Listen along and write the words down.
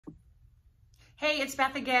Hey, it's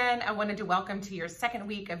Beth again. I wanted to welcome to your second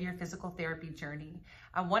week of your physical therapy journey.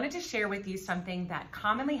 I wanted to share with you something that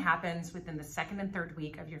commonly happens within the second and third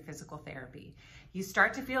week of your physical therapy. You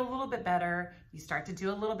start to feel a little bit better, you start to do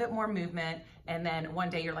a little bit more movement, and then one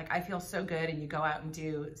day you're like, I feel so good, and you go out and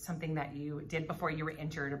do something that you did before you were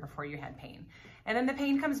injured or before you had pain. And then the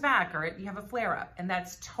pain comes back or you have a flare up, and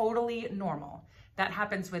that's totally normal. That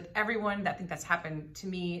happens with everyone. I think that's happened to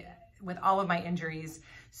me with all of my injuries.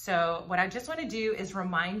 So what I just want to do is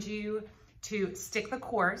remind you to stick the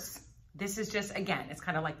course. This is just, again, it's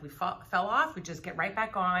kind of like we fell off, we just get right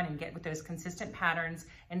back on and get with those consistent patterns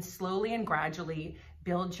and slowly and gradually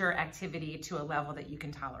build your activity to a level that you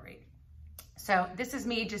can tolerate. So this is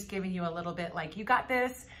me just giving you a little bit like, you got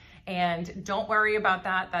this, and don't worry about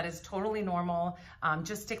that. That is totally normal.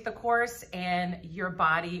 Just stick the course and your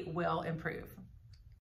body will improve.